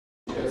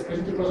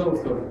Скажите,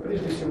 пожалуйста,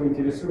 прежде всего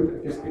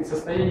интересует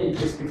состояние и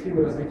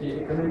перспективы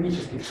развития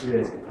экономических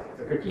связей.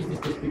 Какие здесь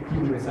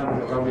перспективные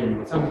самые направления,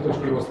 вот самые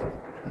точки роста?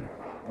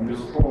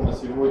 Безусловно,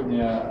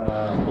 сегодня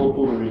тот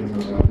уровень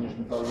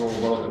внешнеторгового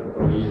оборота,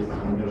 который есть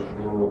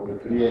между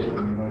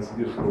предприятиями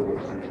Новосибирской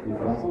области и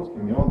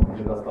французскими, он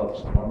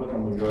недостаточен. Об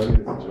этом мы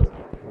говорили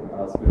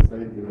сейчас с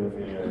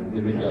представителями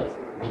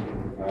делегации.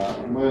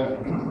 Мы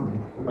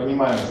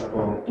понимаем,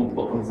 что тот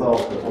потенциал,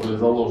 который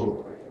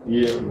заложен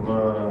и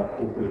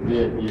у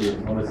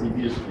предприятий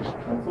новосибирских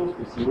и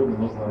французских, сегодня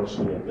нужно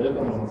расширять. Для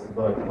этого нужно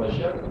создавать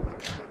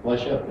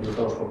площадки для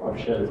того, чтобы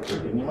общались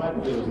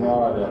предприниматели,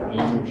 узнавали о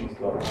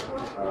преимуществах,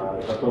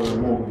 которые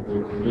могут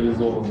быть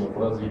реализованы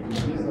в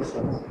развитии бизнеса.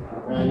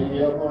 И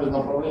одно из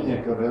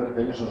направлений,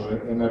 конечно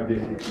же,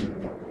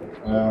 энергоэффективность.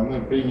 Мы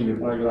приняли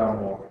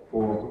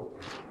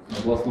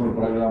областную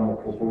программу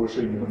по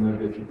повышению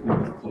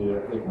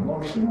энергоэффективности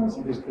экономики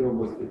Новосибирской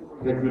области,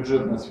 как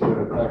бюджетной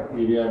сферы, так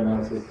и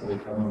реального сектора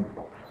экономики.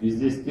 И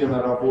здесь те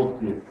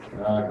наработки,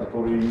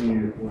 которые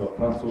имеют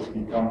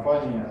французские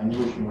компании, они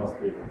очень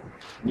востребованы.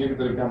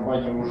 Некоторые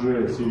компании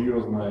уже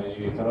серьезно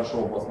и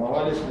хорошо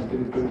обосновались на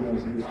территории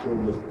Новосибирской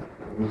области.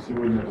 Вот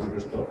сегодня только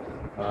что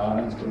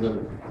они сказали,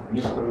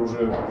 некоторые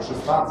уже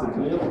 16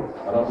 лет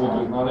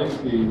работают на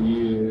рынке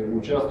и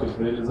участвуют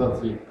в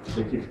реализации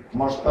таких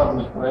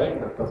масштабных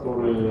проектов,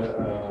 которые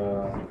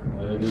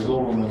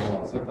реализованы у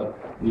нас. Это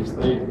и в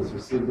строительстве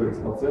всего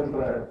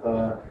экспоцентра,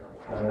 это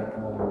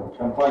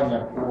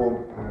компания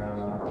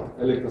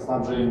по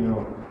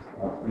электроснабжению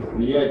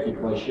предприятий,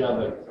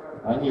 площадок.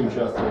 Они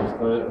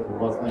участвуют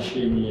в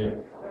оснащении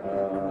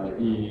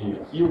и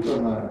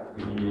Хилтона,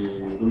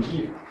 и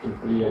других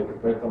предприятий.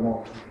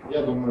 Поэтому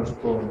я думаю,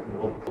 что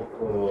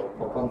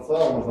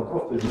потенциал нужно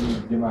просто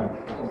изменить динамику.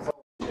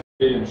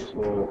 Я уверен,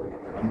 что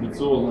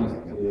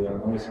амбициозность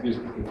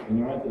новосибирских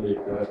предпринимателей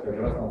как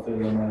раз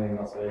нацелена и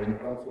на освоение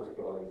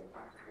французского рынка.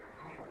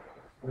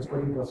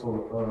 Господин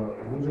посол,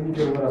 вы уже не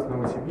первый раз в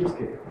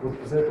Новосибирске. Вот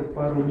за эту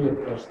пару лет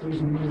что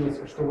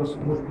изменилось, что вас,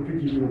 может быть,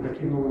 удивило,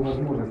 какие новые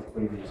возможности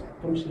появились,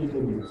 в том числе и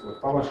для бизнеса,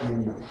 вот, по вашему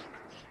мнению?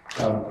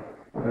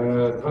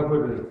 2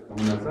 года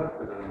назад,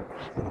 когда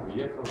я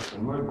приехал, со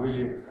мной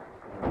были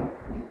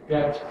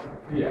 5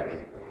 предприятий,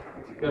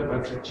 а теперь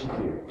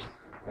 24.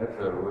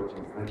 Это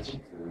очень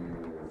значительный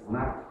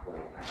знак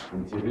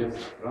интереса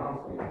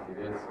Франции,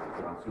 интереса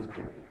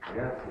французских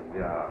предприятий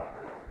для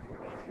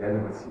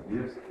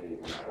Новосибирска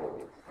и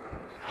области.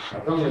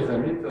 Потом я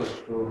заметил,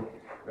 что,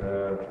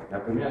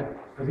 например,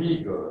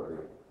 пригороды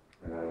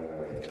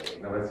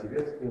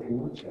Новосибирска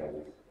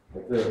улучшались.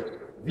 Это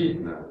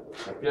видно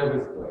на первый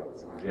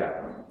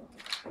взгляд.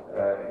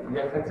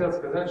 Я хотел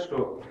сказать,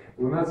 что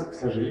у нас, к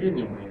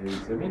сожалению, мы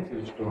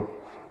заметили, что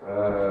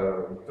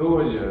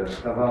доля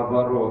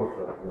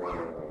товарооборота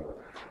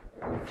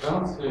в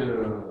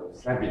Франции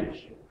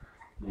слабейшая.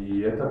 И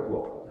это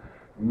плохо.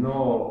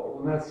 Но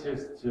у нас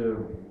есть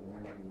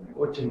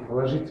очень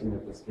положительные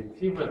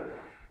перспективы.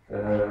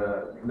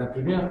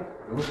 Например,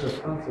 потому что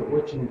Франция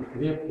очень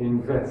крепкий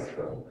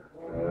инвестор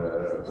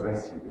в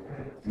России.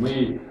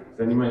 Мы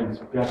занимаем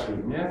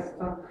 5-е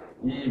место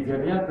и,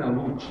 вероятно,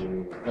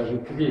 лучше, даже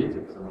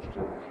 3-е, потому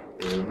что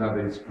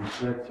надо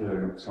исключать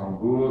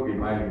Люксембург и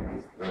маленькие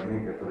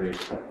страны, которые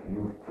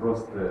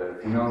просто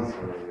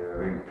финансовые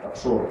рынки.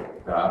 Офшоры.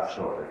 Да,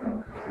 офшоры.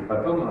 Да. И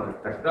потом,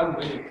 тогда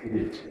мы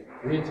 3-е.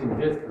 3-й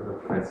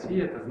инвестор в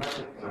России, это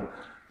значит,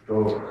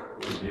 что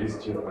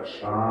есть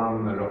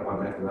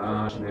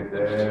Жан,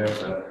 Шнейдер,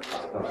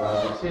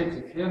 все эти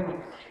фирмы.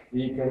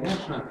 И,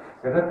 конечно,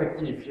 когда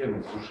такие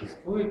фирмы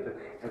существуют,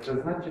 это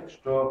значит,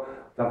 что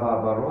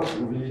товарооборот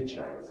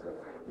увеличается.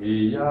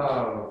 И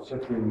я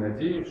все-таки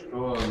надеюсь,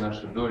 что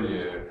наши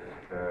доли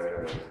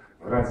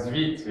в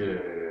развитии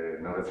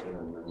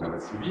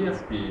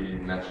Новосибирска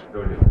и наши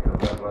доли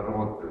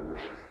товарооборота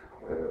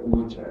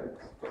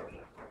улучшаются тоже.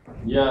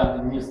 Я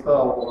не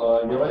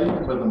стал говорить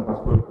об этом,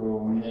 поскольку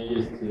у меня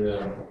есть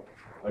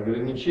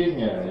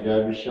ограничения. Я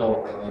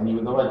обещал не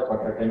выдавать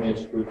пока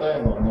коммерческую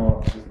тайну,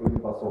 но, господин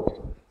посол,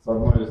 с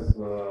одной из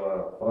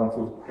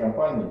французских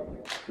компаний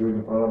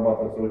сегодня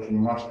прорабатывается очень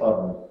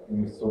масштабный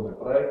инвестиционный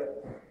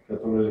проект,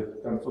 который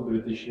к концу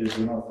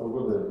 2012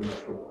 года, я думаю,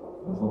 что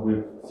нужно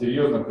будет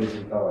серьезно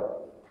презентовать.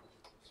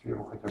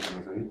 Сверху хотя бы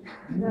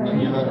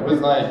назовите. Вы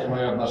знаете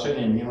мое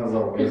отношение, не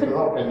назову. Я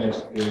сказал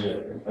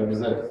коммерческие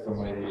обязательства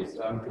мои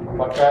есть.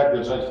 Пока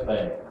держать в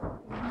тайне.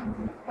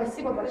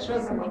 Спасибо большое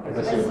за внимание.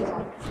 Спасибо.